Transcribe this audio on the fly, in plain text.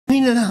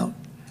clean it out.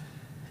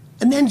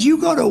 And then do you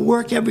go to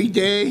work every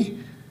day,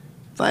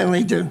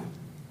 finally, to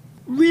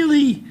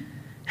really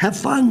have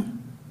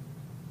fun?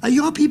 Are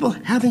your people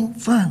having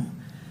fun?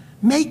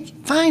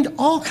 Find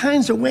all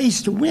kinds of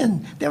ways to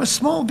win. There are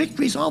small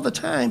victories all the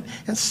time,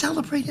 and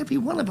celebrate every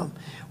one of them.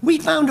 We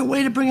found a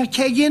way to bring a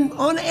keg in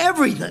on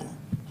everything.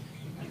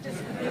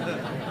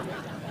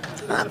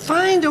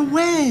 Find a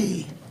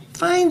way.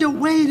 Find a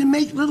way to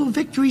make little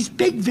victories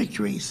big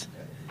victories.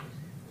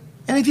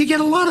 And if you get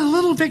a lot of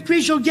little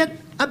victories, you'll get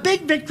a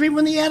big victory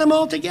when you add them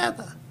all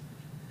together.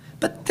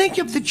 But think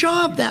of the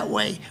job that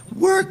way.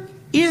 Work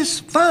is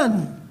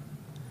fun.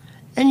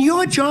 And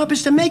your job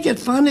is to make it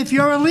fun if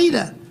you're a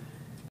leader.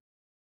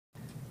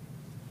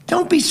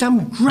 Don't be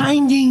some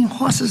grinding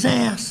horse's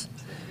ass.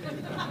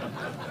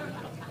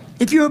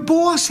 If you're a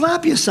bore,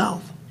 slap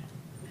yourself.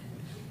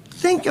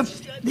 Think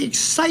of the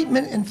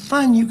excitement and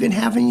fun you can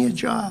have in your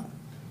job.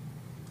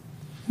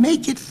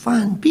 Make it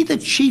fun. Be the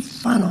chief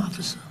fun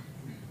officer.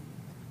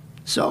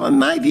 So in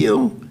my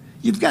view,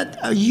 you've got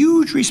a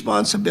huge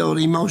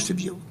responsibility, most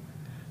of you.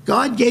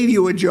 God gave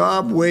you a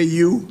job where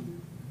you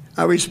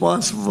are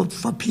responsible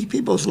for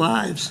people's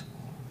lives.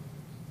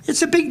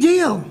 It's a big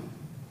deal.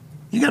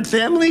 You got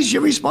families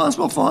you're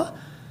responsible for.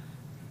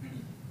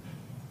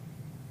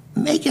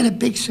 Make it a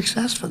big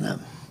success for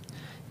them.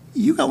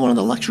 You got one of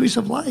the luxuries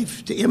of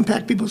life to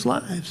impact people's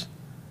lives.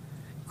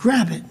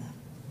 Grab it,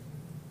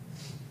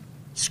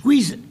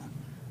 squeeze it,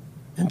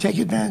 and take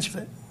advantage of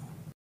it.